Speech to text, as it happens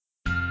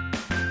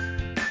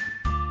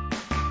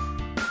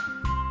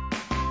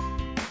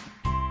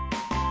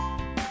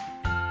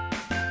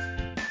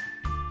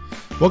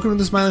Welcome to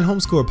the Smiling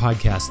Homeschooler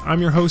Podcast. I'm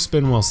your host,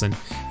 Ben Wilson.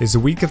 It's a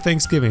week of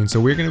Thanksgiving,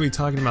 so we're going to be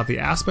talking about the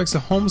aspects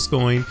of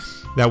homeschooling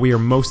that we are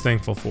most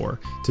thankful for.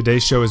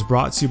 Today's show is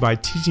brought to you by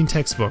Teaching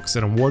Textbooks,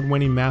 an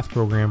award-winning math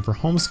program for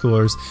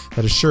homeschoolers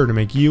that is sure to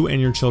make you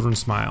and your children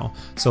smile.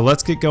 So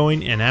let's get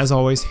going, and as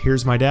always,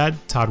 here's my dad,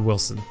 Todd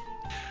Wilson.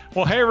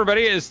 Well, hey,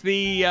 everybody. It's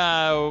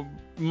the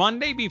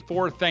Monday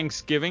before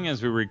Thanksgiving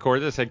as we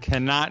record this. I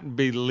cannot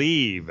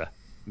believe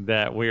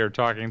that we are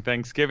talking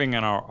Thanksgiving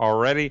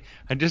already.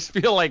 I just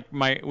feel like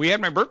we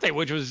had my birthday,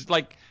 which was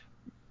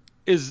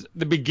is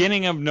the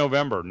beginning of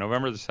November the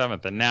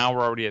 7th, and now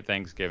we're already at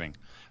Thanksgiving.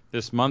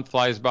 This month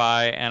flies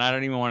by, and I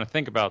don't even want to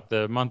think about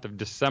the month of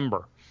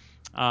December.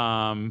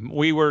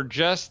 We were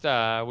just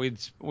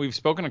we've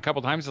spoken a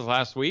couple times this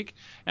last week,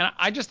 and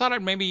I just thought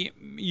I'd maybe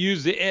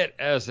use it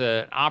as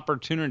an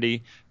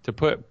opportunity to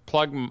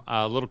plug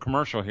a little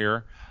commercial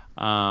here.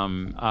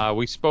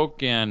 We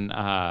spoke in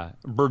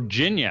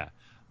Virginia,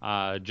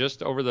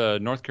 just over the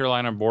North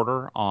Carolina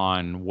border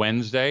on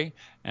Wednesday,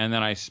 and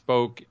then I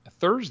spoke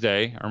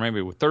Thursday, and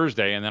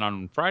then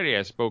on Friday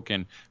I spoke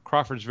in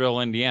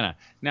Crawfordsville, Indiana.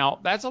 Now,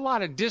 that's a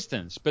lot of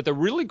distance, but the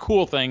really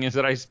cool thing is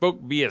that I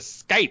spoke via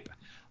Skype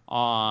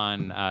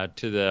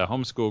to the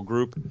homeschool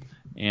group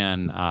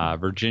in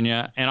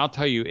Virginia, and I'll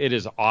tell you, it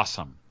is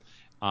awesome.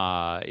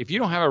 If you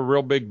don't have a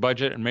real big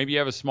budget and maybe you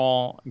have a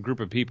small group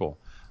of people,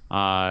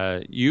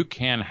 you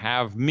can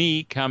have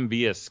me come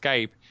via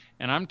Skype,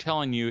 and I'm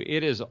telling you,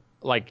 it is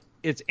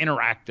it's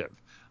interactive.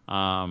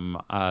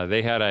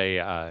 They had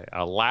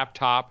a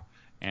laptop,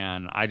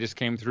 and I just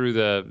came through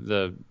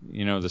the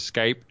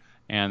Skype,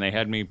 and they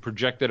had me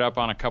projected up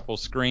on a couple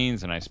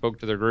screens, and I spoke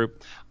to their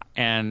group,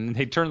 and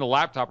they turned the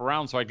laptop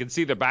around so I could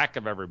see the back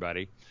of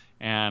everybody,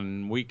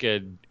 and we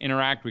could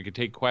interact, we could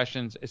take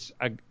questions. It's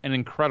an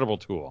incredible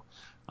tool.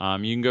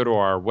 You can go to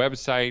our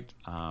website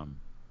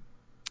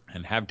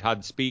and have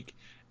Todd speak,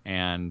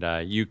 and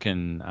you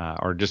can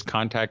or just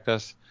contact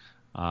us,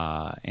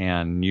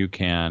 and you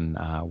can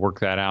work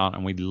that out,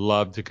 and we'd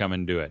love to come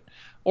and do it.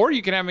 Or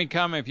you can have me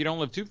come if you don't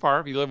live too far.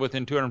 If you live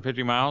within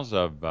 250 miles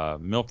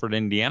of Milford,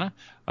 Indiana,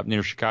 up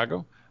near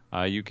Chicago,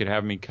 you could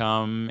have me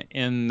come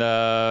in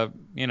the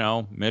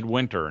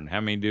midwinter and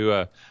have me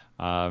do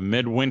a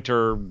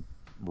midwinter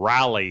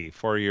rally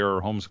for your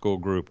homeschool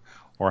group,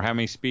 or have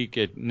me speak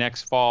at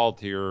next fall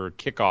to your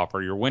kickoff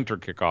or your winter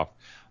kickoff.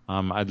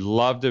 I'd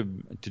love to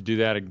do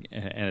that, and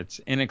it's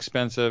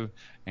inexpensive.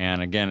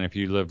 And again, if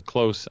you live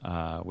close,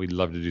 we'd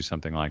love to do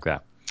something like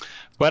that.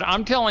 But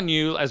I'm telling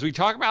you, as we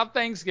talk about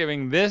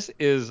Thanksgiving,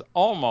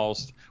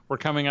 we're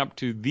coming up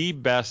to the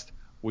best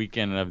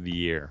weekend of the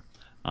year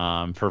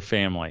for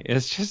family.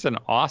 It's just an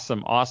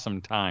awesome,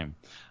 awesome time.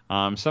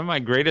 Some of my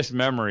greatest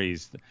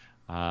memories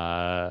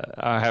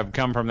have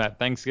come from that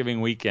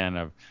Thanksgiving weekend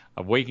of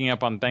waking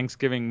up on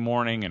Thanksgiving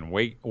morning and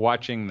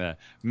watching the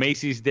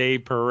Macy's Day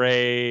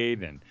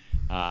Parade, and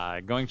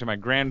going to my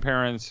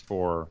grandparents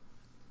for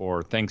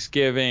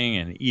Thanksgiving,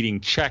 and eating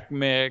Chex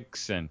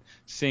Mix and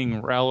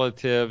seeing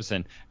relatives.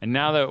 And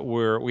now that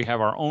we have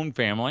our own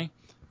family,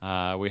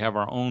 we have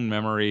our own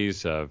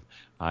memories of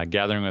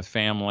gathering with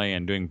family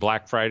and doing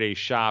Black Friday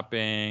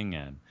shopping.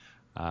 And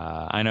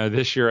I know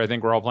this year I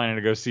think we're all planning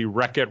to go see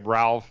Wreck-It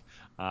Ralph.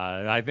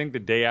 I think the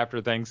day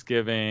after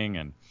Thanksgiving,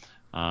 and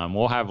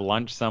we'll have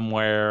lunch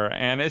somewhere,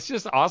 and it's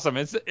just awesome.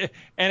 And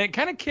it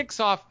kind of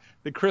kicks off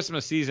the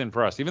Christmas season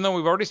for us, even though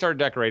we've already started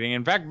decorating.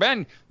 In fact,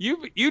 Ben,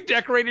 you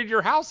decorated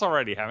your house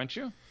already, haven't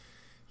you?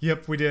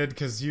 Yep, we did,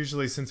 because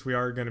usually since we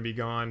are going to be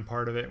gone,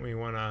 part of it we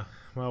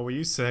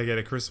used to get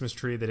a Christmas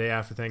tree the day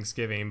after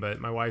Thanksgiving, but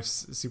my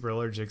wife's super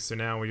allergic, so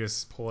now we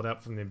just pull it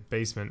up from the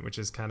basement, which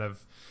is kind of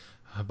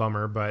a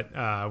bummer, but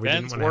we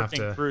didn't want to have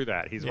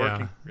to. He's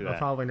working through that. I'll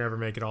probably never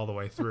make it all the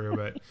way through,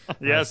 but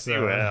yes,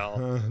 you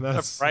will.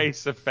 That's the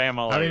price of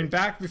family. I mean,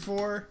 back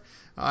before,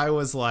 I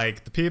was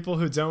like, the people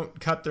who don't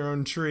cut their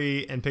own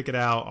tree and pick it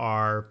out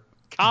are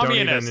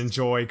communists. Don't even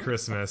enjoy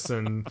Christmas,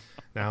 and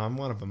now I'm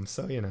one of them.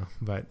 So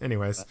but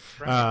anyways,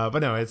 right. But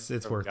no, it's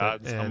worth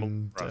it,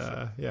 and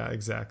yeah,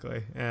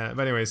 exactly. But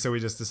anyway, so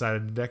we just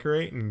decided to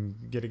decorate and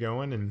get it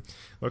going, and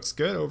looks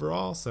good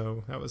overall.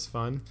 So that was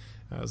fun.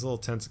 It was a little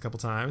tense a couple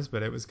times,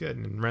 but it was good,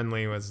 and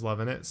Renly was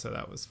loving it, so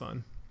that was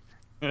fun.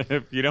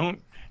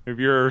 If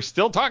you're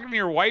still talking to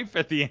your wife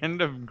at the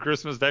end of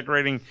Christmas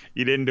decorating,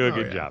 you didn't do a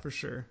good job. For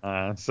sure.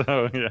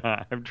 So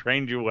yeah, I've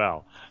trained you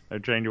well,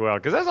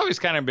 because that's always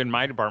kind of been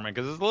my department,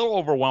 because it's a little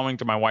overwhelming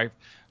to my wife.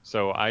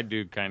 So I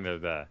do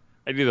the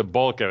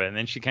bulk of it, and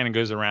then she kind of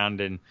goes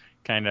around and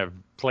kind of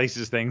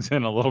places things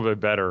in a little bit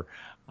better,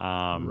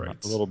 a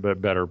little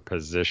bit better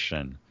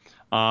position.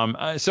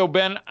 So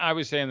Ben, I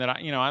was saying that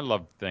I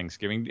love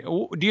Thanksgiving.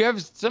 Do you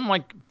have some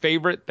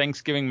favorite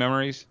Thanksgiving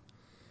memories?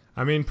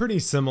 I mean, pretty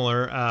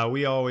similar.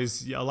 We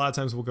always, a lot of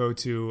times we'll go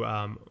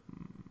to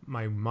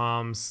my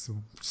mom's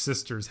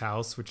sister's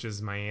house, which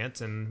is my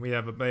aunt, and they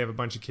have a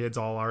bunch of kids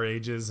all our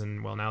ages,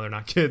 and well, now they're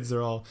not kids,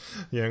 they're all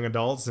young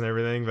adults and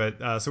everything.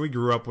 But so we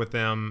grew up with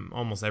them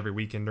almost every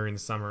weekend during the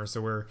summer,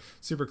 so we're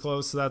super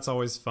close. So that's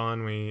always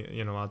fun.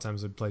 We a lot of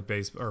times we'd play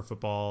baseball or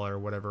football or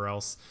whatever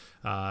else,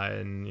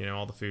 and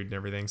all the food and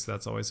everything. So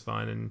that's always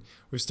fun. And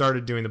we've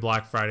started doing the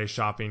Black Friday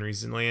shopping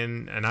recently,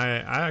 and I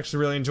actually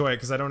really enjoy it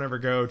because I don't ever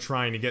go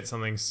trying to get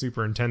something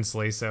super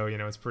intensely. So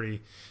it's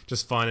pretty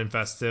just fun and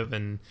festive.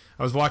 And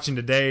I was watching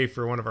today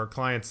for one of our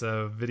clients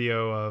a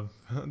video of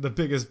the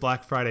biggest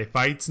Black Friday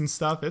fights and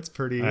stuff. It's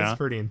pretty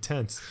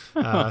intense.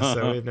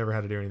 So we've never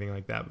had to do anything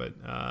like that. But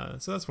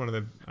so that's one of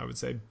the, I would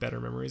say,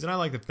 better memories. And I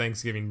like the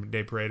Thanksgiving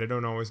Day Parade. I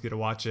don't always get to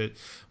watch it,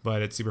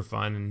 but it's super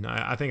fun. And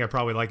I think I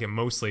probably like it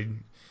mostly.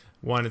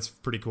 One, it's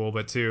pretty cool,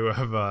 but two,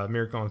 of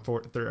Miracle on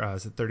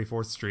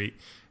 34th Street.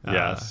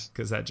 Yes.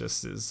 Because that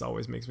just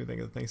always makes me think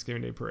of the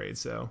Thanksgiving Day Parade.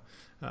 So,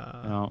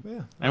 yeah.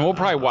 And we'll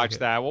probably watch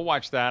that. We'll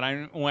watch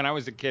that. When I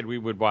was a kid, we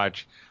would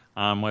watch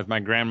with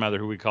my grandmother,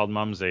 who we called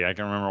Mumsy. I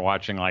can remember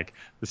watching like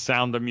The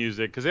Sound of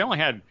Music, because they only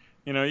had,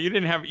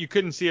 you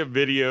couldn't see a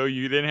video,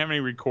 you didn't have any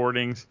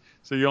recordings,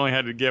 so you only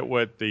had to get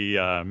what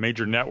the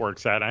major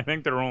networks had. I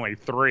think there were only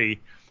 3.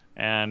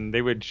 And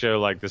they would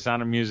show like The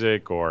Sound of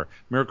Music or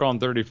Miracle on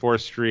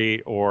 34th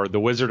Street or The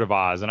Wizard of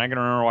Oz. And I can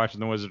remember watching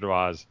The Wizard of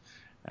Oz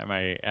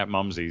at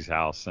Mumsy's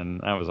house,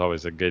 and that was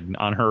always a good,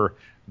 on her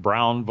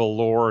brown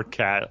velour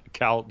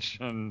couch,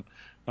 and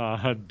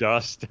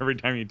dust every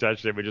time you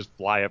touched it would just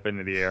fly up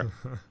into the air.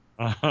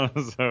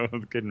 So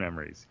good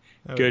memories.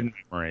 Good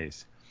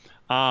memories.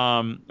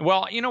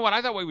 Well, you know what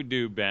I thought we would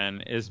do,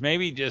 Ben, is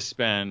maybe just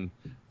spend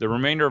the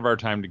remainder of our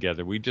time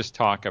together. We just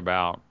talk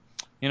about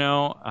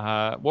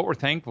what we're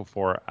thankful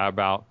for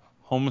about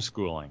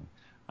homeschooling.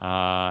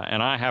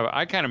 And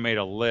I kind of made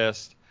a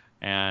list,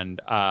 and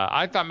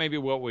I thought maybe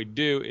what we'd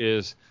do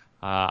is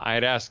I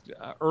had asked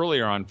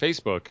earlier on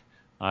Facebook,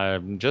 I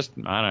guess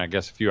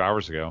a few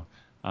hours ago,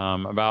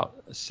 about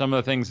some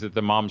of the things that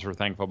the moms were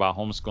thankful about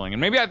homeschooling.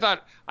 And maybe I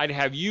thought I'd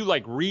have you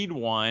like read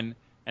one,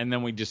 and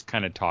then we just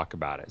kind of talk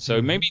about it.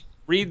 So maybe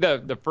read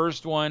the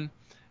first one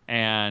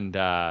and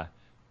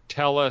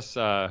tell us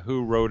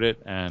who wrote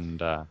it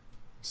and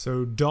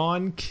So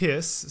Dawn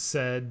Kiss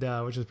said,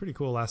 which is a pretty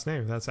cool last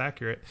name, if that's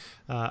accurate,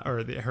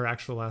 or her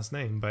actual last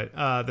name. But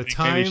the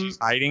time, maybe she's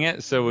hiding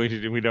it, so we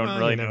don't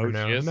really know who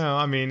she is. No,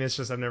 I mean, it's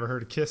just I've never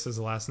heard of Kiss as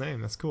a last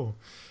name. That's cool.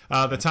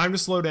 The time to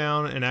slow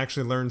down and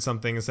actually learn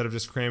something instead of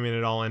just cramming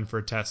it all in for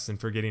a test and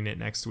forgetting it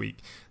next week.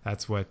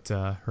 That's what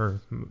her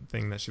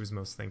thing that she was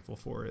most thankful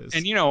for is.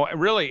 And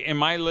really, in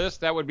my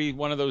list, that would be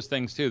one of those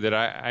things too that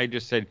I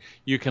just said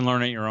you can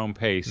learn at your own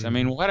pace. Mm-hmm. I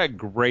mean, what a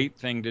great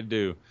thing to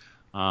do.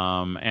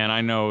 And I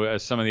know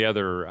some of the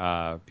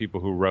other people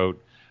who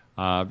wrote,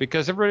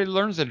 because everybody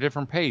learns at a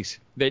different pace,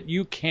 that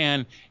you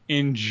can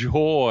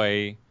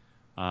enjoy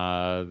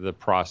the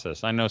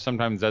process. I know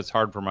sometimes that's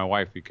hard for my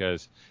wife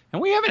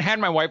and we haven't had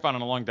my wife on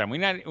in a long time. We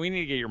need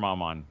to get your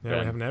mom on. Yeah, Ben.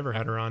 We have never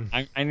had her on.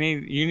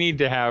 You need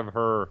to have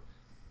her.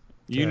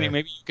 Maybe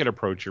you could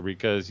approach her,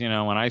 because when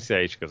I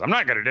say, she goes, I'm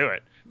not going to do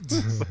it.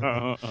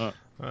 So,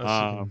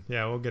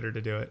 we'll get her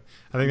to do it.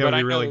 I think that would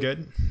be really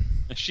good.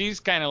 She's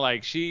kind of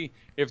like,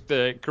 if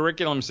the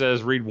curriculum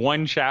says read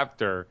one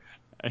chapter,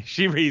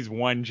 she reads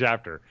one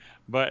chapter.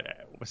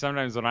 But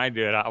sometimes when I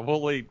do it, I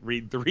will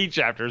read 3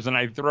 chapters and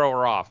I throw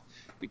her off,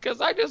 because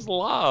I just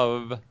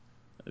love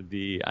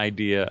the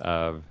idea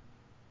of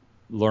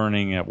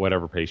learning at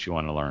whatever pace you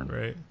want to learn.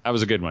 Right. That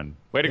was a good one.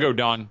 Way to go,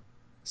 Dawn.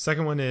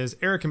 Second one is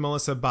Eric and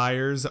Melissa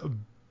Byers.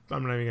 I'm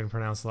not even going to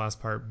pronounce the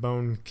last part. I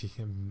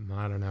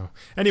don't know.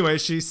 Anyway,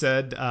 she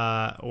said,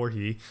 or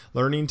he,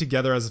 learning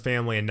together as a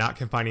family and not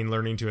confining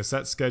learning to a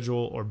set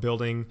schedule or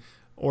building,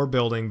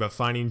 but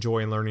finding joy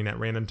in learning at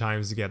random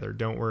times together.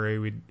 Don't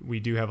worry, we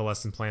do have a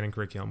lesson plan and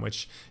curriculum,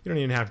 which you don't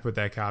even have to put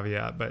that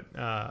caveat. But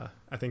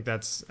I think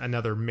that's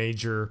another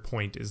major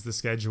point, is the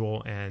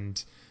schedule,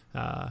 and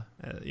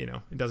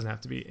it doesn't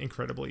have to be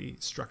incredibly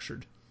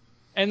structured.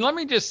 And let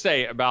me just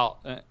say about,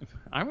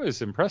 I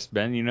was impressed,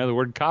 Ben, the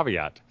word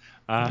caveat.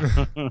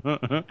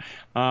 That,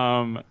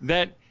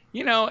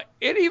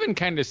 it even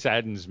kind of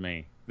saddens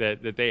me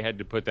that they had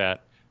to put that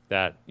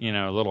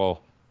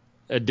little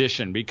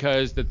addition,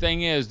 because the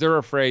thing is, they're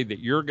afraid that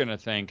you're going to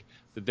think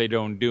that they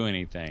don't do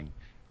anything.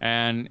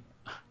 And,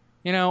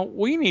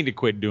 we need to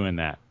quit doing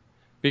that,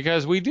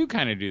 because we do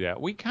kind of do that.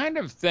 We kind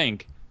of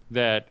think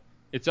that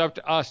it's up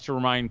to us to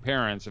remind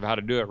parents of how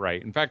to do it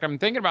right. In fact, I'm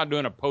thinking about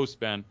doing a post,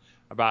 Ben,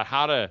 about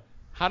how to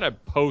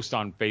post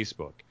on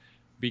Facebook,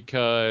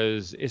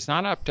 because it's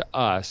not up to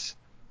us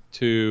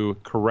to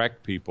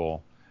correct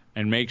people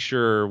and make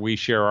sure we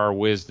share our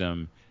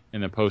wisdom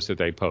in the post that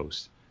they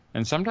post.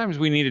 And sometimes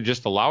we need to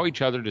just allow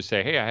each other to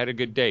say, hey, I had a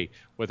good day,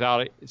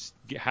 without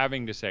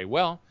having to say,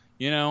 well,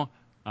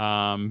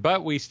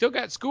 but we still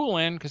got school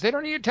in, because they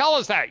don't need to tell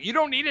us that. You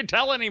don't need to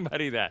tell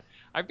anybody that.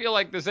 I feel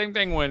like the same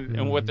thing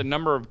and with the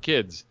number of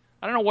kids.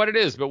 I don't know what it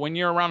is, but when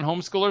you're around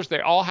homeschoolers, they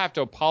all have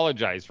to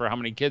apologize for how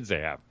many kids they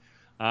have.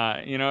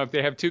 If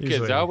they have two kids,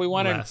 Usually we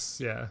wanted,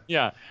 less. Yeah.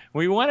 yeah,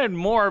 we wanted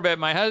more, but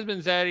my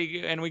husband said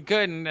and we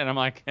couldn't. And I'm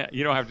like,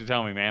 you don't have to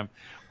tell me, ma'am.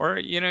 Or,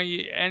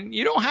 and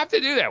you don't have to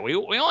do that. We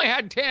only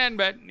had 10,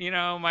 but,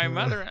 my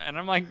mother, and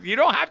I'm like, you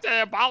don't have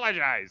to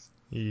apologize.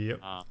 Yep.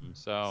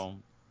 So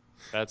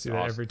that's See that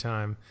awesome. every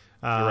time.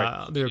 You're right.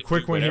 I'll do a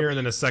quick one here and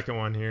then a second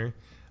one here.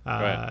 Go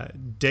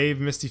ahead. Dave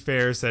Misty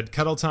Fair said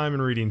cuddle time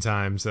and reading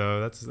time.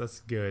 So that's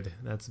good.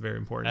 That's very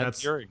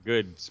important. You're a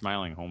good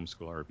smiling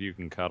homeschooler if you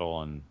can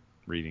cuddle and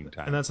reading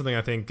time. And that's something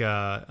I think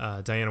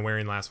Diana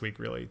Waring last week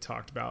really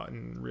talked about,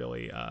 and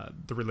really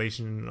the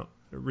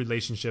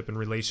relationship and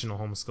relational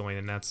homeschooling,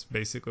 and that's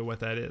basically what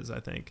that is, I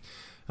think.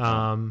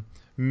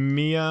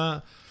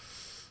 Mia,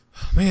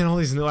 man, all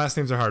these last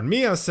names are hard.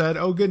 Mia said,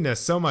 oh goodness,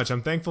 so much.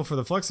 I'm thankful for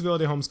the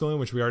flexibility of homeschooling,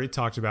 which we already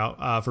talked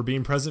about, for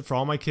being present for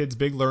all my kids'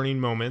 big learning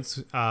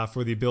moments,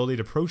 for the ability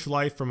to approach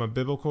life from a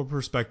biblical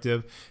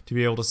perspective, to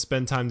be able to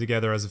spend time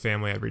together as a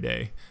family every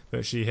day.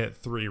 But she hit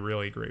 3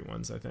 really great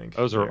ones, I think.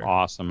 Those are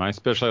awesome. I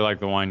especially like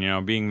the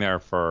one, being there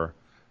for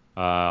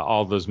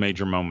all those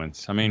major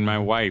moments. I mean, my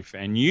wife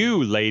and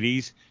you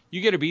ladies,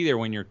 you get to be there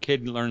when your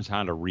kid learns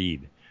how to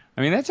read.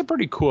 I mean, that's a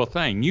pretty cool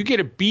thing. You get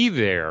to be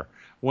there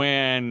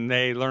when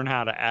they learn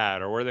how to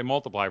add, or where they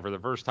multiply for the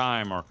first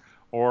time,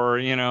 or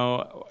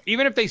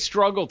even if they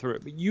struggle through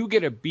it, but you get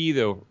to be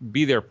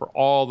there for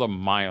all the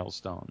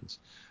milestones.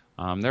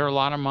 There are a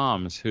lot of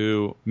moms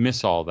who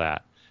miss all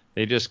that.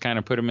 They just kind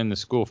of put them in the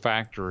school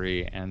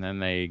factory, and then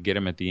they get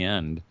them at the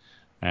end,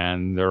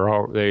 and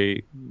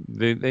they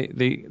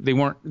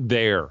weren't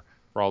there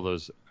for all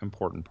those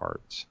important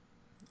parts.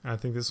 I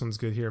think this one's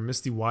good here.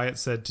 Misty Wyatt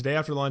said, today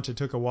after lunch, I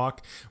took a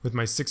walk with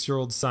my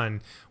 6-year-old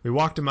son. We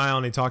walked a mile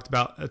and he talked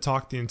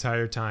the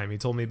entire time. He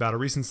told me about a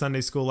recent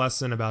Sunday school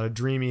lesson, about a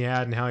dream he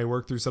had, and how he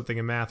worked through something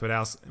in math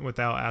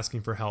without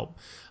asking for help.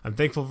 I'm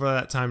thankful for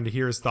that time to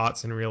hear his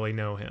thoughts and really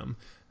know him.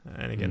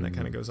 And again, that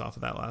kind of goes off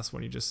of that last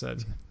one you just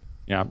said.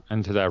 Yeah,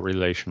 and to that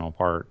relational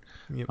part.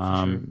 Yep, for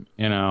sure.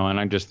 And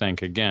I just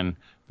think, again,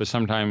 but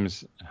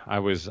sometimes I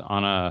was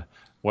on a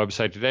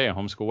website today, a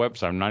homeschool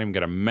website. I'm not even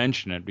going to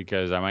mention it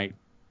because I might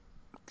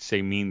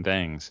say mean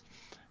things.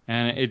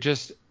 And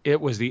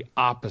it was the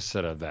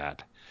opposite of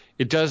that.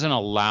 It doesn't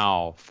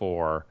allow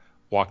for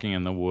walking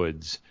in the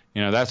woods.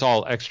 That's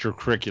all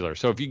extracurricular.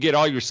 So if you get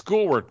all your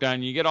schoolwork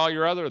done, you get all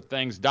your other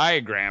things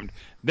diagrammed,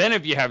 then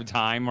if you have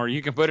time, or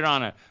you can put it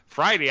on a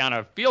Friday on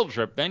a field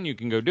trip, then you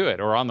can go do it,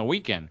 or on the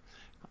weekend.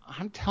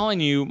 I'm telling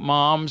you,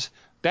 moms,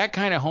 that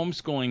kind of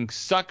homeschooling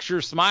sucks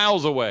your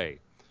smiles away.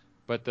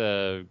 But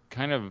the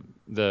kind of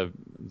the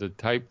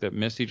type that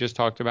Misty just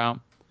talked about,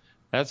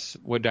 that's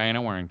what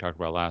Diana Waring talked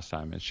about last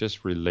time. It's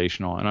just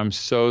relational, and I'm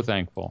so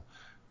thankful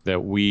that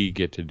we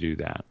get to do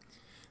that.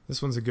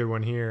 This one's a good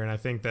one here, and I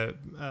think that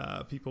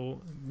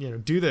people,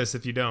 do this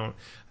if you don't.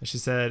 She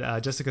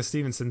said, Jessica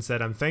Stevenson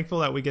said, I'm thankful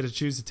that we get to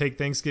choose to take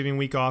Thanksgiving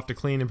week off to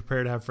clean and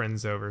prepare to have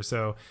friends over.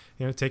 So,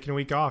 taking a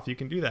week off, you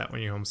can do that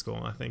when you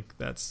homeschool. I think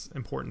that's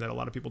important that a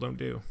lot of people don't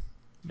do.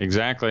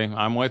 Exactly.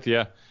 I'm with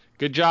you.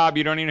 Good job.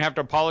 You don't even have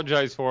to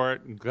apologize for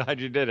it. I'm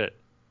glad you did it.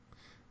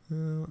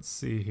 Let's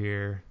see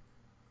here.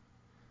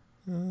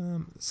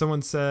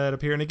 Someone said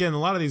up here, and again, a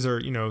lot of these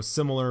are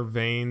similar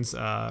veins,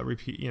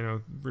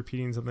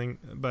 repeating something.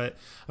 But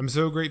I'm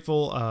so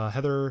grateful.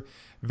 Heather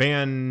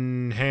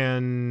Van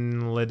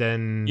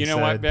Hanleden. You know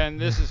what, Ben?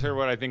 This is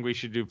what I think we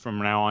should do from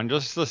now on.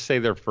 Let's say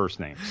their first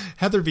names.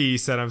 Heather V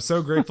said, "I'm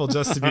so grateful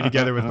just to be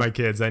together with my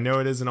kids. I know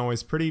it isn't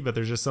always pretty, but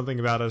there's just something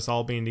about us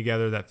all being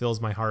together that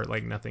fills my heart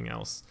like nothing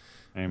else."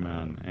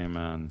 Amen.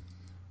 Amen.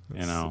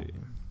 See.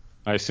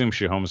 I assume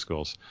she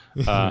homeschools.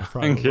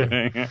 I'm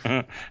kidding.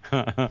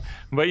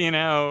 But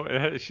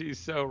she's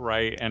so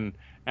right, and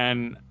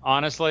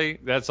honestly,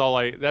 that's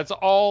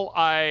all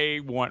I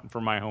want for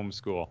my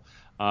homeschool.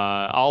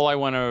 All I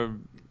want to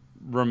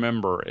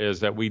remember is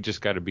that we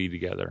just got to be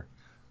together,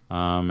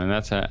 and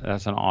that's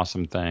an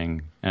awesome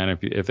thing. And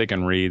if they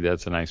can read,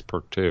 that's a nice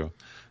perk too.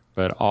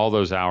 But all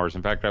those hours.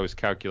 In fact, I was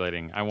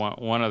calculating.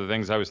 One of the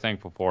things I was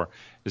thankful for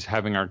is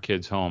having our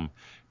kids home.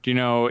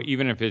 Do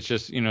even if it's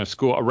just,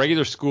 school, a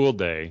regular school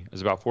day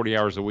is about 40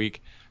 hours a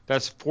week.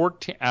 That's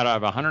 14 out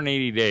of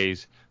 180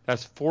 days.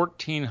 That's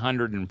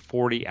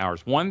 1,440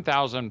 hours,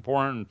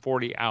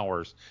 1,440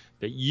 hours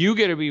that you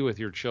get to be with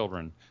your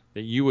children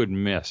that you would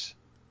miss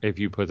if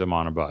you put them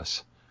on a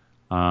bus.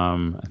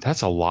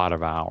 That's a lot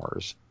of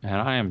hours.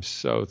 And I am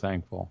so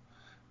thankful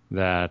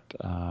that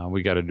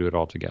we got to do it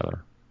all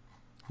together.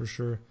 For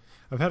sure.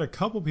 I've had a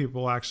couple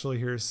people actually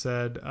here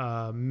said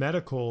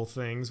medical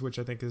things, which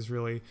I think is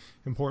really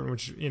important,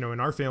 which,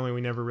 in our family,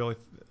 we never really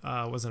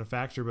wasn't a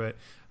factor. But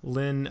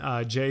Lynn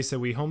J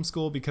said, we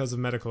homeschool because of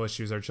medical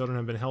issues. Our children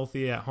have been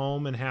healthy at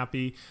home and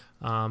happy,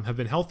 We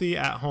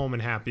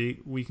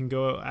can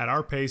go at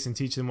our pace and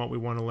teach them what we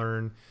want to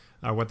learn.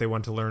 What they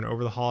want to learn.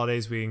 Over the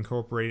holidays, we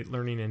incorporate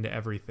learning into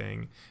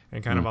everything.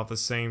 And kind of off the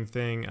same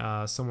thing,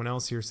 someone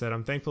else here said,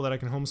 I'm thankful that I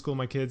can homeschool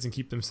my kids and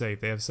keep them safe.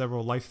 They have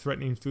several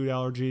life-threatening food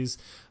allergies.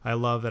 I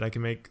love that I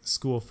can make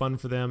school fun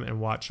for them and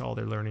watch all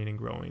their learning and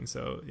growing.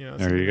 So,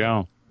 there you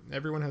go.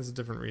 Everyone has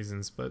different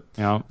reasons, but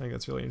Yeah. I think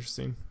that's really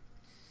interesting.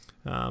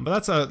 But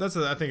that's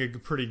I think a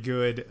pretty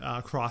good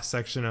cross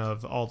section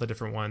of all the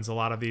different ones. A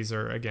lot of these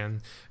are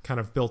again kind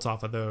of built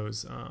off of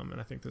those, and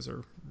I think those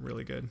are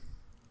really good.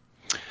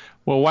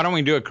 Well, why don't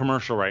we do a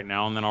commercial right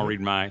now, and then I'll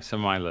read some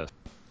of my list.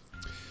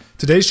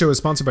 Today's show is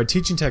sponsored by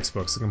Teaching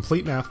Textbooks, a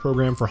complete math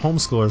program for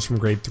homeschoolers from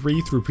grade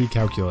 3 through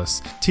pre-calculus.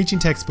 Teaching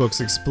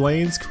Textbooks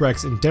explains,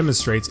 corrects, and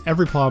demonstrates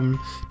every problem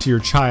to your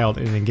child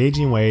in an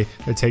engaging way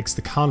that takes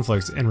the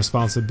conflict and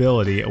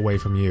responsibility away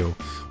from you.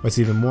 What's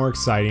even more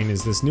exciting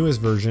is this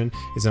newest version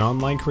is an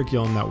online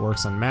curriculum that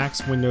works on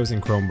Macs, Windows,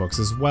 and Chromebooks,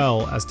 as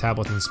well as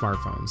tablets and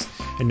smartphones.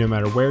 And no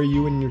matter where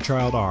you and your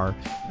child are,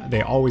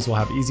 they always will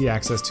have easy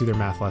access to their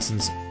math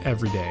lessons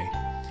every day.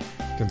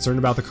 Concerned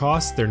about the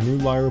cost? Their new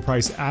lower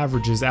price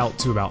averages out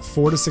to about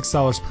 $4 to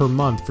 $6 per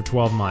month for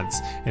 12 months.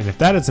 And if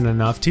that isn't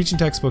enough, Teaching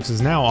Textbooks is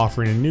now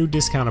offering a new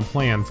discounted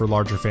plan for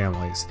larger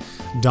families.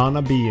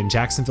 Donna B. in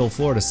Jacksonville,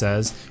 Florida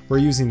says, "We're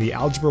using the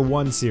Algebra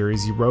 1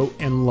 series you wrote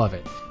and love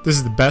it. This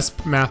is the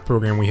best math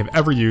program we have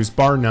ever used,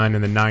 bar none,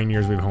 in the 9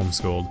 years we've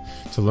homeschooled.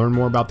 To learn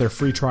more about their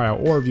free trial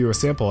or view a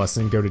sample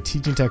lesson, go to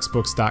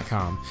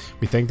teachingtextbooks.com.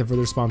 We thank them for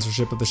their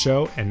sponsorship of the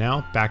show, and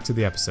now back to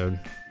the episode.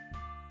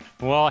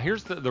 Well,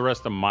 here's the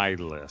rest of my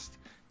list,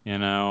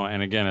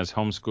 and again, as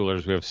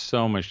homeschoolers, we have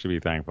so much to be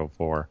thankful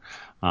for.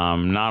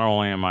 Not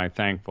only am I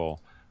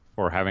thankful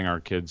for having our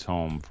kids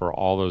home for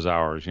all those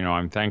hours,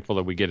 I'm thankful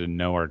that we get to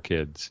know our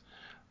kids,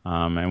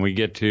 and we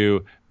get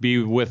to be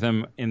with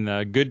them in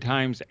the good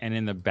times and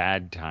in the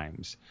bad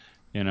times,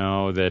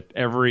 that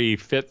every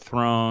fit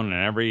thrown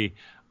and every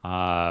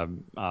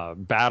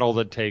battle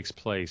that takes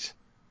place,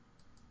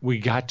 we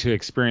got to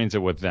experience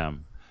it with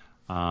them.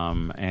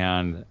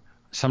 And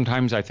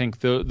sometimes I think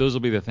those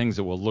will be the things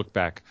that we'll look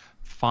back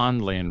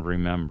fondly and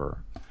remember.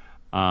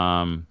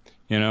 One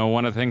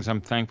of the things I'm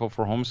thankful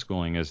for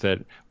homeschooling is that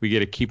we get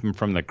to keep them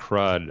from the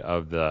crud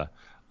of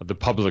the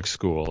public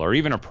school or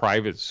even a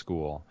private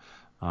school,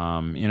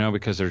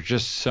 because there's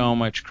just so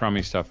much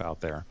crummy stuff out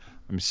there.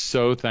 I'm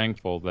so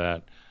thankful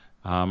that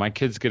my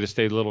kids get to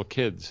stay little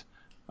kids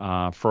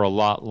for a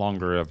lot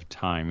longer of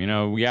time.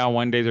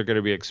 One day they're going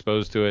to be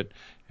exposed to it,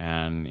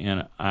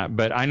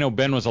 but I know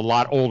Ben was a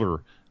lot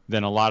older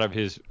than a lot of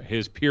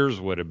his peers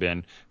would have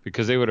been,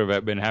 because they would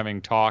have been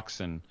having talks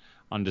and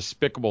on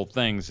despicable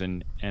things,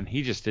 and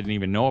he just didn't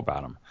even know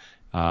about them.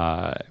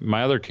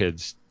 My other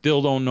kids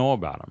still don't know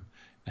about them,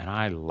 and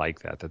I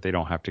like that they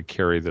don't have to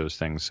carry those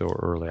things so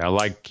early. I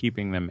like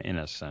keeping them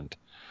innocent.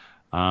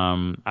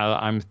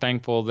 I'm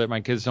thankful that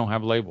my kids don't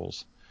have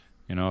labels.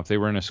 If they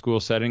were in a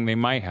school setting, they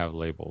might have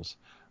labels,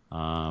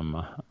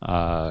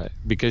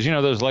 because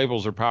those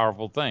labels are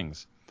powerful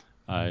things.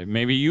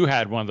 Maybe you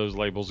had one of those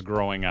labels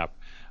growing up.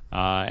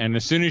 And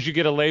as soon as you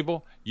get a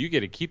label, you get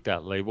to keep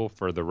that label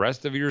for the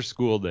rest of your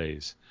school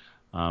days.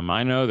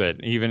 I know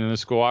that even in the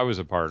school I was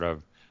a part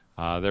of,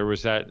 there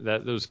was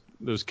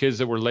those kids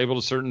that were labeled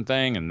a certain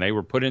thing, and they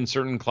were put in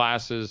certain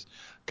classes,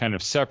 kind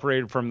of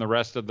separated from the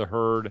rest of the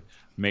herd,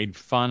 made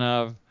fun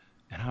of.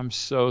 And I'm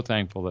so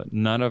thankful that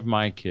none of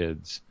my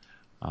kids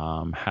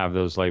have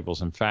those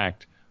labels. In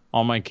fact,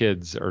 all my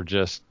kids are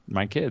just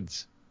my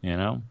kids,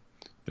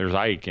 There's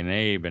Ike and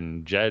Abe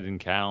and Jed and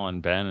Cal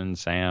and Ben and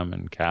Sam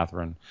and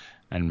Catherine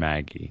and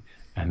Maggie.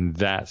 And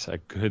that's a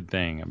good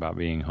thing about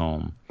being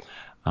home.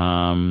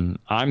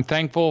 I'm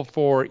thankful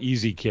for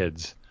easy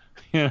kids,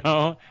 and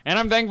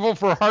I'm thankful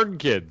for hard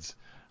kids.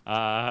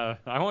 I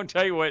won't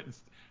tell you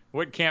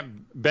what camp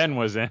Ben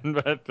was in,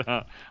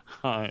 but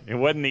it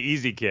wasn't the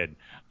easy kid.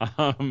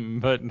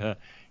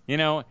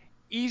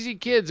 Easy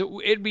kids,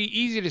 it'd be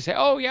easy to say,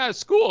 oh, yeah,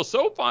 school,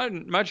 so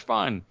fun, much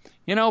fun.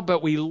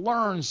 But we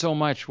learn so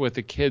much with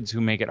the kids who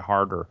make it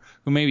harder,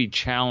 who maybe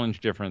challenge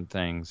different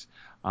things,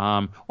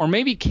 or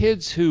maybe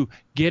kids who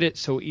get it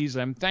so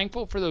easily. I'm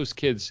thankful for those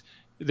kids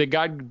that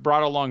God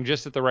brought along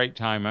just at the right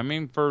time. I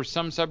mean, for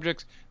some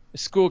subjects,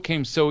 school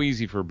came so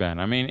easy for Ben.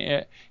 I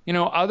mean,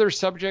 other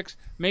subjects,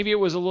 maybe it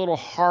was a little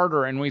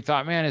harder, and we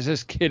thought, man, is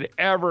this kid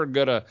ever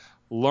going to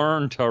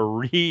learn to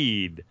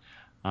read?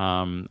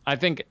 I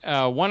think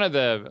one of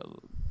the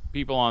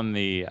people on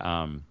the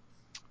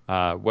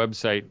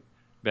website,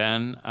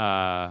 Ben,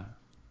 I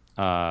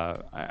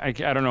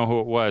don't know who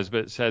it was,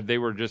 but said they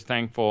were just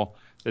thankful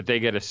that they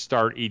get to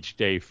start each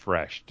day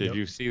fresh. Did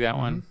you see that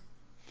one?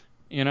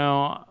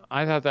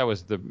 I thought that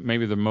was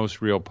maybe the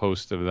most real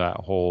post of that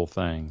whole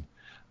thing,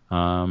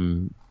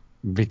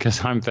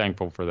 because I'm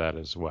thankful for that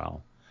as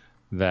well.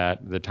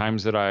 That the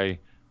times that I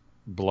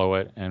blow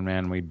it, and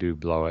man, we do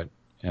blow it.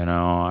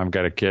 I've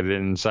got a kid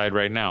inside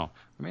right now.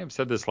 I may have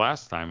said this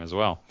last time as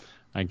well.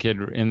 A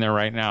kid in there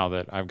right now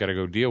that I've got to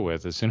go deal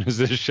with as soon as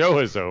this show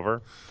is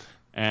over.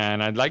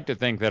 And I'd like to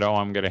think that,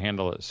 I'm going to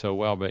handle it so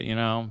well. But,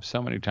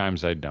 so many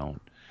times I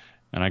don't.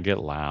 And I get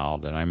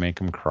loud and I make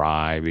them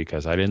cry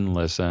because I didn't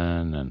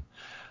listen. And,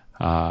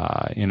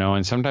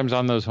 and sometimes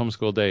on those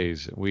homeschool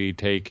days, we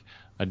take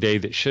a day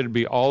that should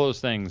be all those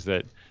things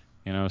that,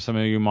 some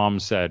of you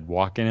moms said,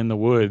 walking in the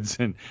woods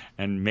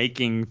and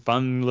making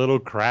fun little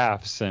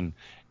crafts, and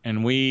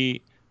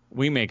we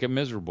make it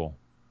miserable.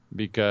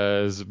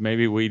 because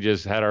maybe we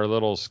just had our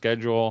little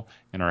schedule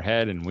in our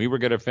head and we were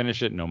going to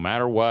finish it no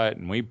matter what,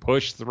 and we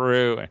pushed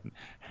through,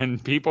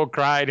 and people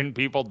cried and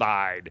people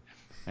died,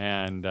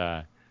 and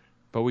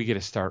but we get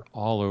to start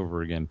all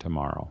over again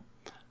tomorrow.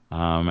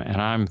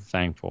 And I'm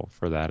thankful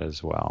for that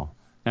as well.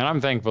 And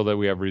I'm thankful that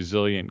we have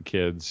resilient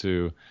kids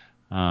who,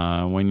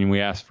 when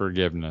we ask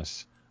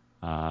forgiveness,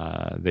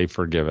 they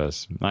forgive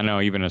us. I know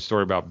even a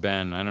story about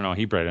Ben. I don't know,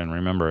 he probably didn't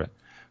remember it.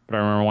 But I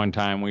remember one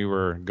time we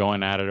were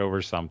going at it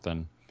over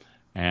something,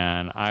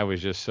 and I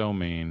was just so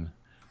mean.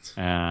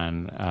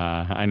 And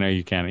I know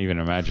you can't even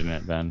imagine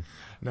it, Ben.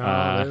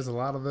 No, there's a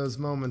lot of those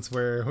moments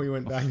where we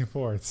went back and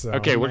forth. So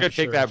Okay, I'm we're not gonna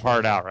take sure that which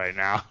part one. out right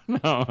now.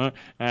 No.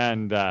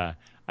 And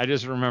I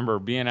just remember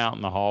being out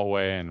in the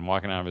hallway and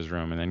walking out of his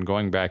room, and then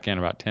going back in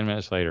about 10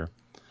 minutes later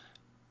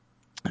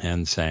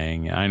and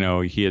saying, I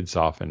know he had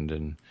softened,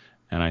 and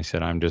I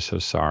said, I'm just so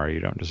sorry. You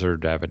don't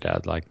deserve to have a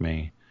dad like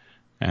me.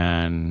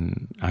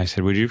 And I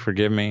said, would you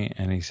forgive me?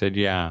 And he said,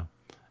 yeah.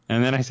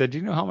 And then I said, do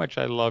you know how much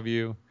I love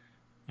you?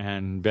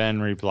 And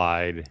Ben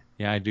replied,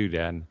 yeah, I do,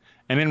 Dad.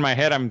 And in my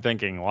head, I'm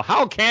thinking, well,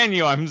 how can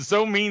you? I'm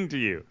so mean to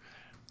you.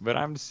 But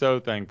I'm so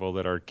thankful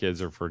that our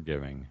kids are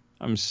forgiving.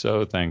 I'm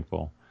so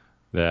thankful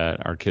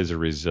that our kids are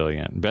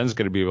resilient. Ben's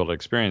going to be able to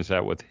experience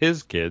that with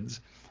his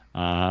kids.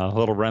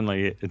 Little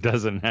Renly, it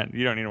doesn't.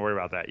 You don't need to worry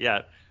about that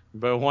yet.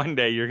 But one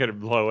day you're going to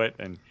blow it,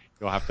 and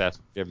you'll have to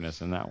ask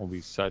forgiveness, and that will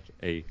be such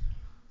a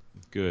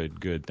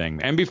good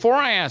thing. And before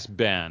I ask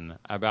Ben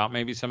about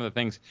maybe some of the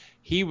things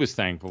he was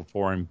thankful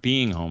for in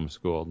being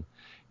homeschooled,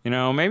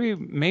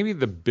 maybe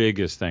the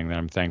biggest thing that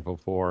I'm thankful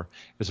for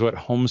is what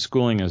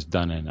homeschooling has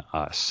done in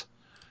us,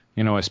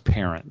 as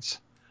parents.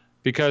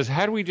 Because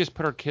had we just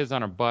put our kids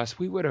on a bus,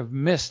 we would have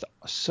missed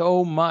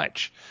so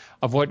much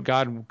of what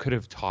God could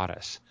have taught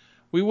us.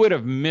 We would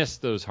have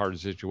missed those hard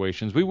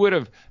situations. We would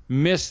have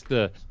missed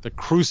the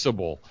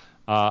crucible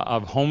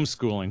of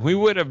homeschooling. We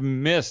would have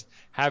missed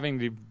having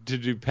to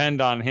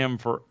depend on him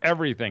for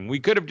everything. We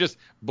could have just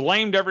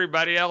blamed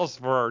everybody else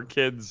for our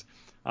kids'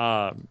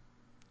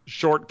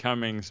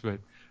 shortcomings.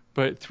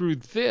 But through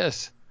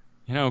this,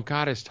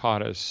 God has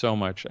taught us so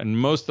much. And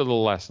most of the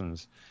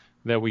lessons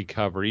that we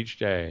cover each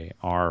day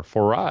are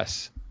for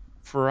us.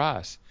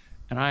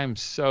 And I am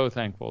so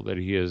thankful that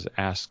he has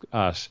asked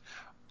us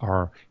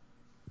or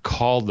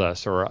called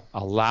us or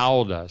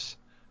allowed us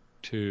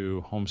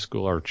to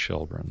homeschool our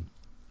children.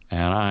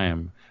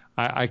 And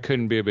I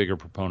couldn't be a bigger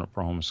proponent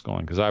for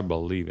homeschooling because I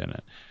believe in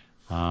it.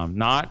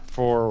 Not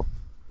for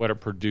what it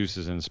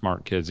produces in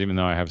smart kids, even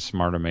though I have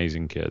smart,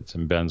 amazing kids,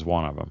 and Ben's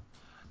one of them,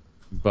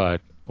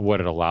 but what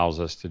it allows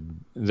us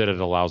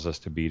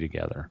to be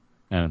together.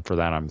 And for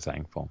that, I'm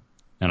thankful.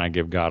 And I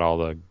give God all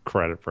the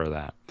credit for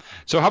that.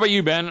 So how about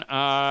you, Ben?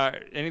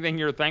 Anything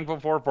you're thankful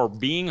for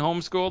being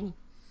homeschooled?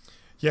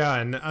 Yeah,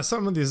 and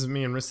some of these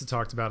me and Rista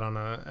talked about on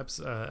a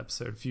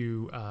episode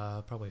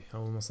probably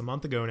almost a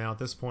month ago now at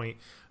this point.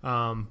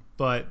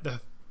 But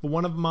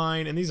one of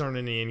mine, and these aren't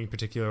in any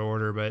particular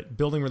order, but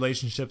building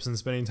relationships and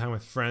spending time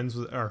with friends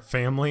or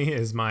family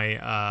is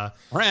my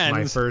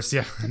Friends. first.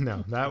 Yeah,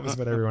 no, that was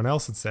what everyone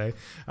else would say.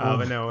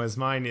 But no, as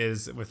mine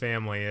is with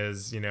family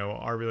is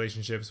our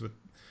relationships with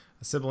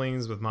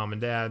siblings, with mom and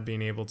dad,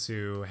 being able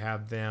to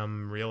have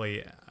them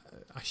really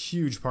a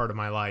huge part of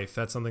my life.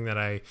 That's something that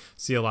I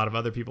see a lot of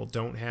other people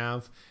don't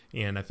have,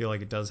 and I feel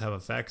like it does have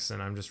effects.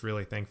 And I'm just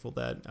really thankful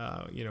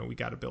that we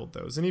got to build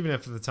those. And even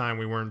if at the time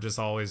we weren't just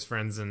always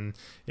friends, and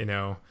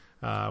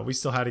we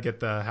still had to get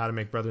the How to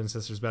Make Brother and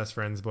Sisters Best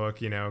Friends book,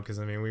 because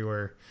I mean we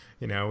were,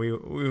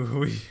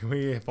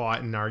 we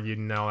fought and argued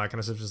and all that kind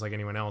of stuff just like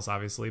anyone else,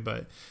 obviously.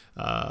 But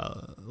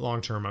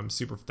long term, I'm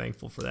super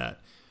thankful for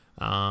that.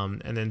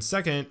 And then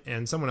second,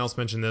 and someone else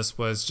mentioned this,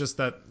 was just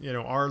that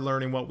our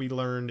learning, what we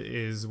learned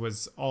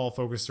was all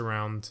focused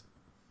around,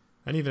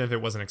 and even if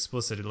it wasn't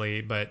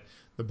explicitly, but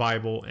the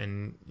Bible.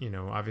 And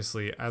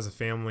obviously as a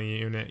family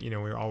unit,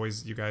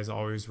 you guys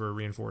always were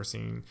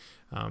reinforcing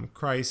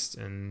Christ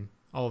and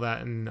all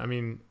that. And I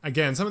mean,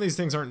 again, some of these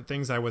things aren't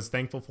things I was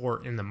thankful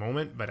for in the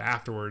moment, but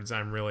afterwards I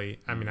didn't really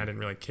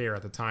care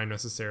at the time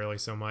necessarily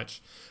so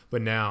much,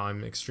 but now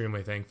I'm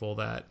extremely thankful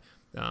that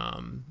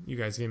you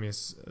guys gave me a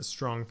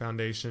strong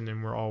foundation,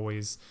 and we're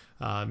always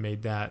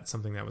made that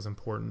something that was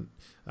important,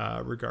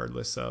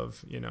 regardless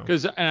of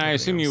Because, and I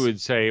assume else. you would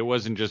say it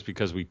wasn't just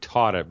because we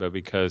taught it, but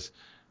because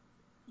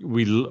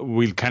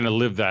we kind of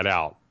lived that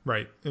out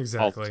Right, all the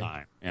exactly.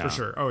 time. For Yeah.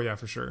 sure. Oh yeah,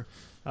 for sure.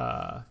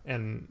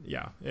 And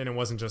it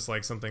wasn't just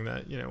like something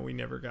that we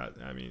never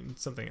got. I mean,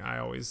 something I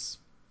always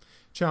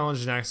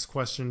challenged and asked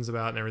questions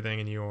about and everything,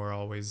 and you were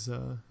always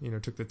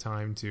took the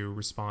time to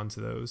respond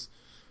to those.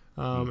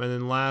 And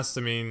then last,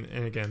 I mean,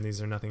 and again,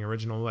 these are nothing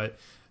original, but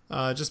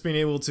just being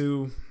able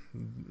to,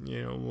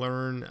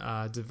 learn,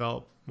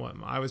 develop what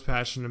I was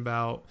passionate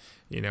about.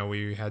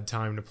 We had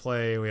time to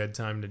play, we had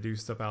time to do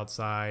stuff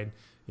outside.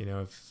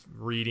 If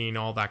reading,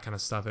 all that kind of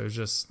stuff. It was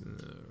just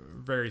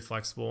very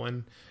flexible,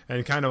 and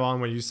kind of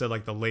on what you said,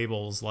 like the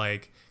labels,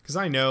 like because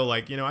I know,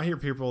 like I hear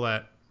people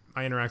that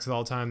I interact with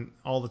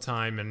all the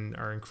time, and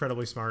are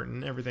incredibly smart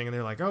and everything, and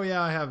they're like, oh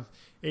yeah, I have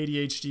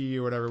ADHD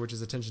or whatever, which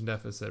is attention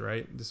deficit,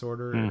 right?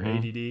 Disorder or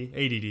Mm-hmm.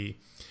 ADD.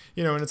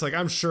 You know, and it's like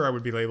I'm sure I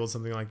would be labeled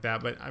something like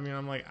that, but I mean,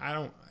 I'm like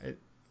I'm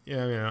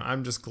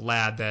just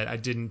glad that I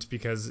didn't,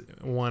 because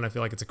one, I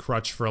feel like it's a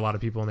crutch for a lot of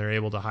people and they're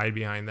able to hide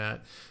behind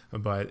that,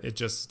 but it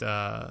just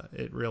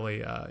it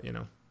really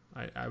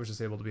I was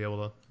just able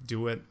to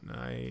do what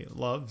I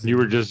love. You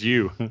were just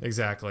you.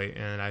 Exactly,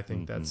 and I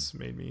think Mm-hmm. that's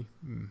made me,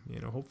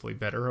 hopefully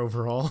better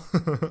overall.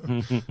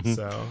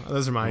 So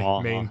those are my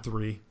main Well,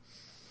 three.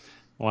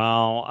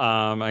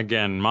 well,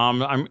 again,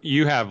 Mom,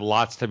 you have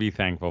lots to be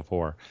thankful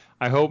for.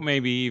 I hope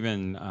maybe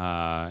even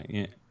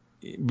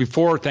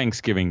before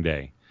Thanksgiving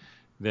Day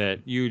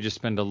that you just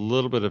spend a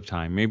little bit of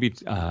time, maybe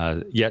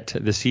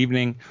this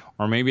evening,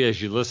 or maybe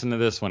as you listen to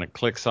this when it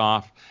clicks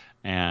off,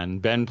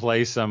 and Ben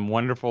plays some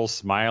wonderful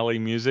smiley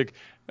music.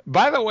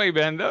 By the way,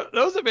 Ben,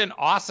 those have been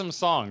awesome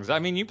songs. I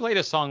mean, you played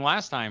a song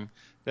last time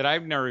that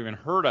I've never even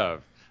heard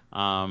of.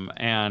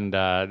 And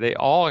they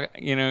all,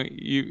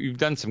 you've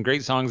done some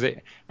great songs.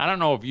 I don't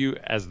know if you,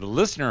 as the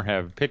listener,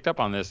 have picked up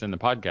on this in the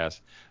podcast,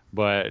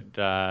 but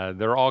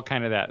they're all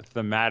kind of that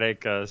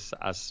thematic, a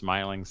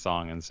smiling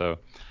song. And so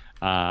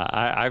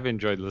I've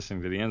enjoyed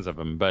listening to the ends of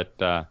them. But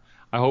I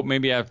hope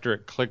maybe after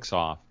it clicks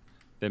off,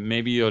 that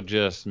maybe you'll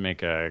just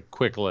make a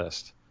quick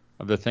list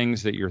of the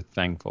things that you're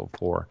thankful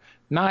for,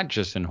 not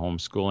just in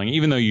homeschooling,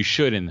 even though you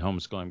should in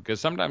homeschooling, because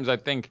sometimes I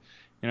think,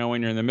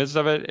 when you're in the midst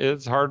of it,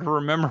 it's hard to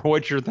remember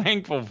what you're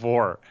thankful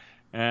for.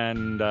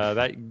 And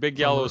that big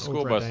yellow school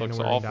Over at bus looks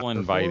awful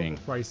inviting.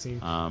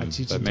 pricing at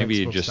But maybe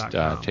you just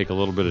teachingtextbooks.com. take a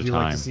little bit If of you'd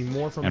like to time see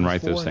more from and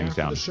write before those and things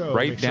after the down. show,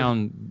 Write make sure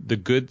down the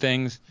good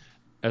things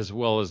as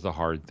well as the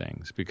hard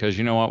things, because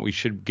you know what? We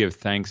should give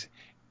thanks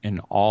in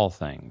all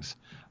things,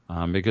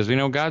 because we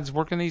know God's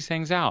working these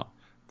things out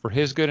for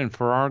His good and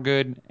for our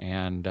good,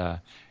 and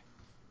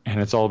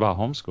it's all about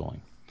homeschooling.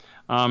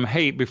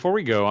 Hey, before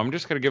we go, I'm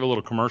just going to give a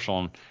little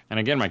commercial, and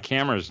again, my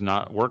camera is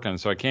not working,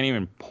 so I can't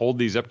even hold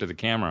these up to the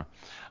camera.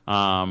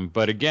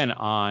 But again,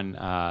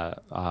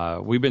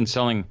 we've been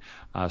selling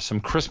some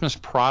Christmas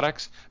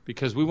products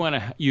because we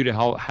want you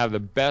to have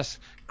the best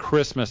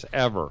Christmas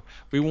ever.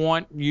 We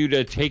want you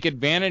to take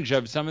advantage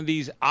of some of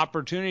these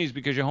opportunities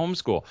because you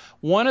homeschool.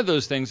 One of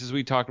those things, as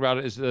we talked about,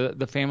 is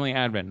the family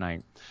Advent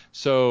night.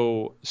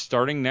 So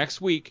starting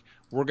next week,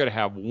 we're going to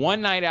have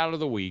one night out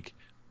of the week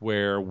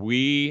where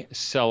we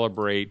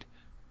celebrate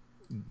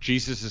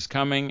Jesus is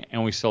coming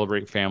and we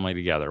celebrate family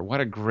together. What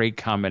a great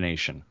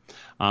combination.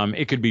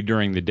 It could be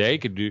during the day.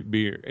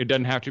 It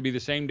doesn't have to be the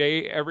same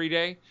day every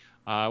day.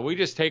 We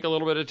just take a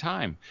little bit of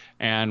time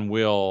and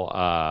we'll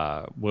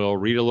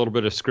read a little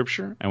bit of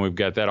scripture, and we've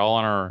got that all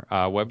on our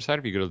website.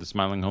 If you go to the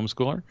Smiling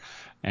Homeschooler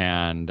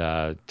and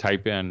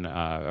type in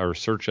or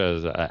search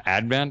as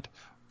Advent,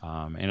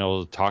 and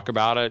it'll talk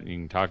about it.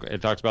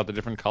 It talks about the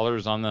different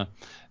colors on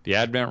the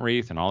Advent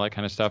wreath and all that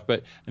kind of stuff.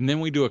 And then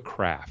we do a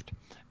craft.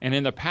 And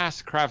in the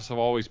past, crafts have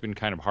always been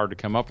kind of hard to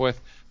come up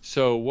with.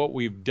 So what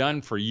we've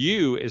done for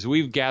you is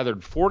we've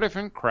gathered 4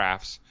 different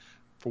crafts,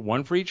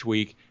 one for each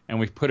week, and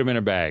we've put them in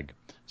a bag.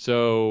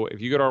 So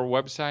if you go to our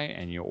website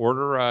and you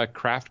order a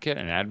craft kit,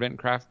 an Advent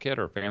craft kit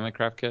or family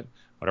craft kit,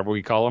 whatever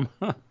we call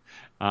them,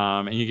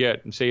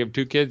 and say you have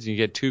 2 kids, you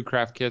get 2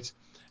 craft kits,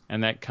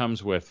 and that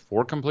comes with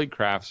 4 complete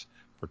crafts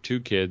for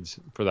 2 kids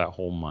for that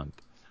whole month.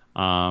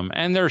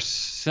 And they're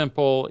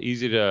simple,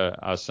 easy to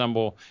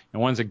assemble.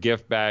 And one's a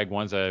gift bag,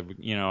 one's a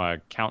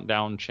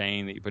countdown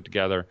chain that you put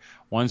together,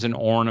 one's an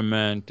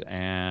ornament,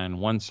 and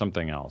one's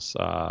something else.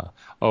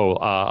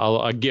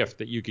 A gift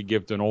that you could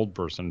give to an old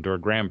person, to a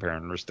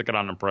grandparent, or stick it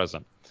on a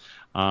present.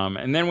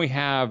 And then we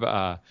have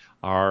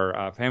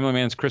our Family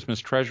Man's Christmas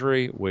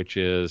Treasury, which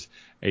is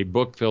a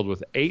book filled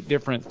with 8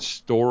 different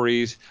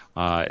stories.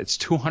 It's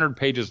 200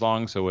 pages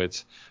long, so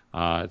it's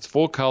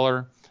full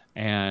color.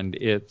 And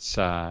it's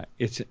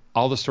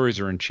all the stories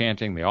are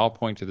enchanting. They all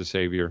point to the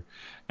Savior,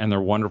 and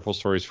they're wonderful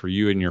stories for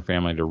you and your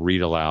family to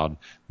read aloud.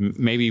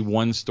 Maybe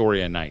one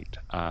story a night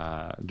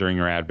during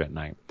your Advent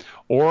night,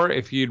 or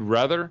if you'd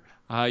rather,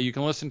 you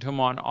can listen to them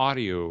on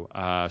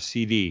audio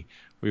CD.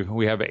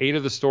 We have 8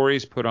 of the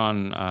stories put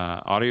on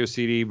audio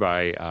CD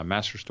by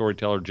master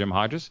storyteller Jim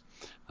Hodges.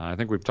 I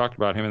think we've talked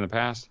about him in the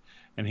past,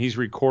 and he's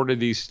recorded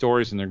these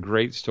stories, and they're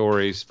great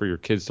stories for your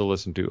kids to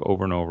listen to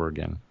over and over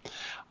again.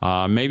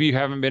 Maybe you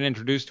haven't been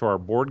introduced to our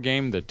board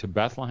game, the To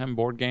Bethlehem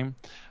board game,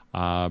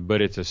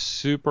 but it's a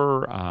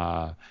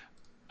super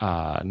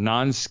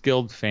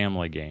non-skilled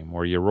family game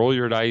where you roll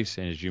your dice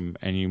and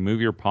you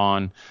move your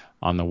pawn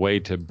on the way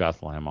to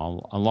Bethlehem.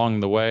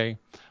 Along the way,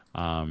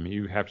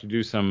 you have to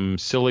do some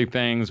silly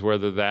things,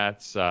 whether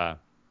that's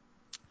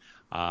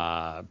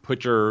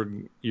put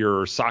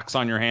your socks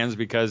on your hands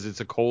because it's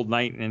a cold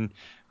night and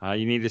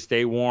you need to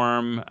stay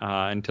warm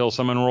until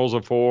someone rolls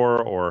a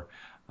 4, or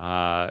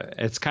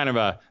it's kind of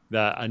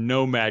a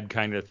nomad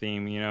kind of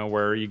theme,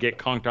 where you get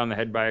conked on the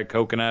head by a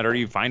coconut, or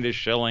you find a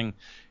shilling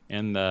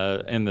in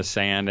the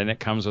sand, and it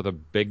comes with a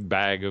big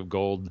bag of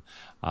gold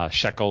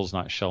shekels,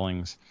 not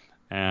shillings,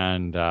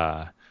 and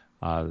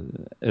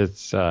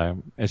It's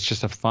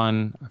just a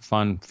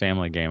fun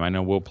family game. I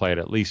know we'll play it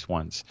at least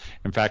once.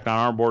 In fact, on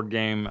our board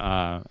game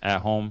at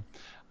home,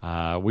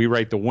 we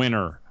write the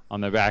winner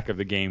on the back of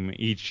the game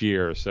each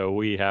year. So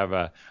we have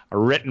a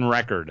written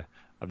record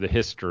of the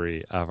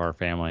history of our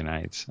family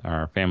nights,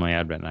 our family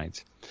Advent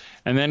nights.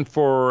 And then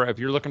if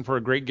you're looking for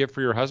a great gift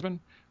for your husband,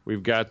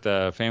 we've got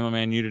the Family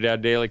Man You to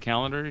Dad Daily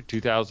Calendar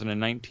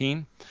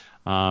 2019.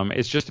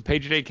 It's just a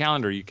page-a-day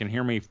calendar. You can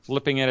hear me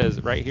flipping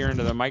it right here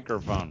into the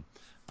microphone.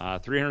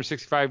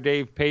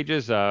 365-day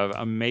pages of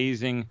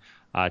amazing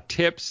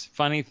tips,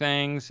 funny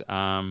things,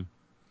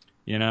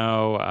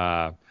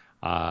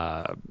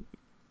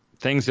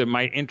 things that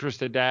might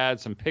interest a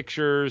dad, some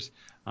pictures,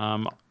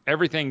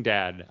 everything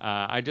dad.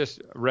 I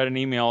just read an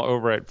email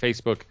over at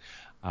Facebook,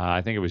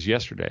 I think it was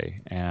yesterday,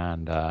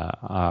 and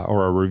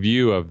or a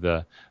review of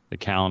the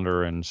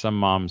calendar, and some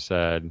mom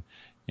said,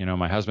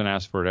 my husband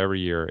asks for it every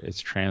year.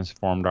 It's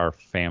transformed our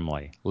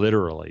family.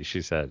 Literally,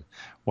 she said.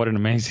 What an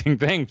amazing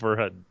thing for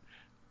a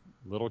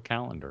little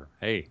calendar.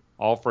 Hey,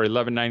 all for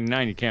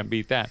 $11.99. You can't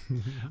beat that.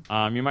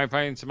 You might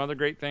find some other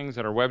great things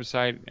at our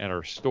website, at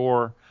our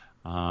store.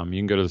 You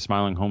can go to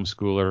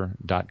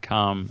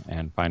thesmilinghomeschooler.com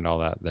and find all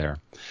that there.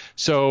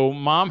 So,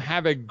 Mom,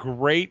 have a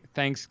great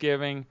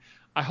Thanksgiving.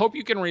 I hope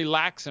you can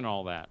relax in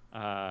all that,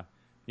 that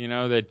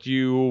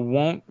you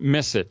won't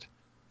miss it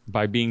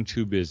by being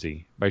too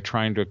busy, by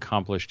trying to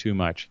accomplish too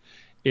much.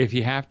 If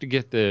you have to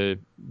get the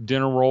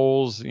dinner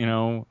rolls,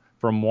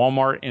 from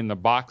Walmart in the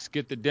box,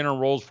 get the dinner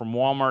rolls from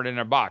Walmart in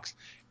a box.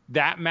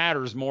 That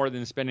matters more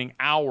than spending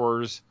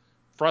hours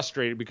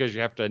frustrated because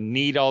you have to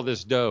knead all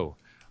this dough.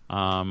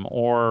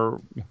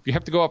 Or if you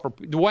have to go up or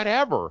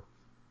whatever.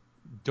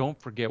 Don't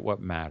forget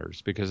what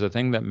matters, because the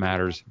thing that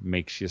matters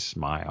makes you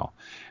smile.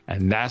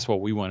 And that's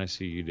what we want to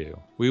see you do.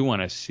 We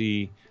want to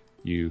see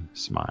you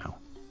smile.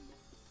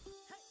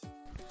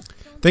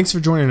 Thanks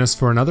for joining us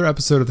for another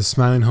episode of the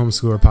Smiling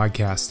Homeschooler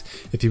podcast.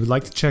 If you would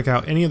like to check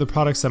out any of the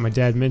products that my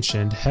dad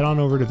mentioned, head on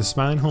over to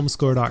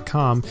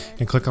thesmilinghomeschooler.com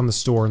and click on the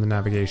store in the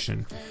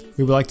navigation.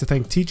 We would like to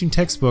thank Teaching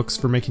Textbooks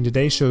for making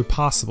today's show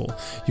possible.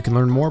 You can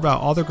learn more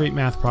about all their great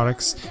math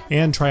products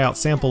and try out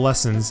sample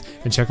lessons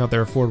and check out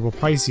their affordable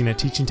pricing at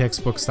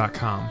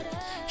teachingtextbooks.com.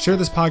 Share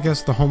this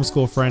podcast with a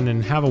homeschool friend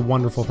and have a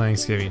wonderful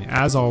Thanksgiving.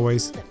 As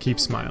always, keep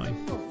smiling.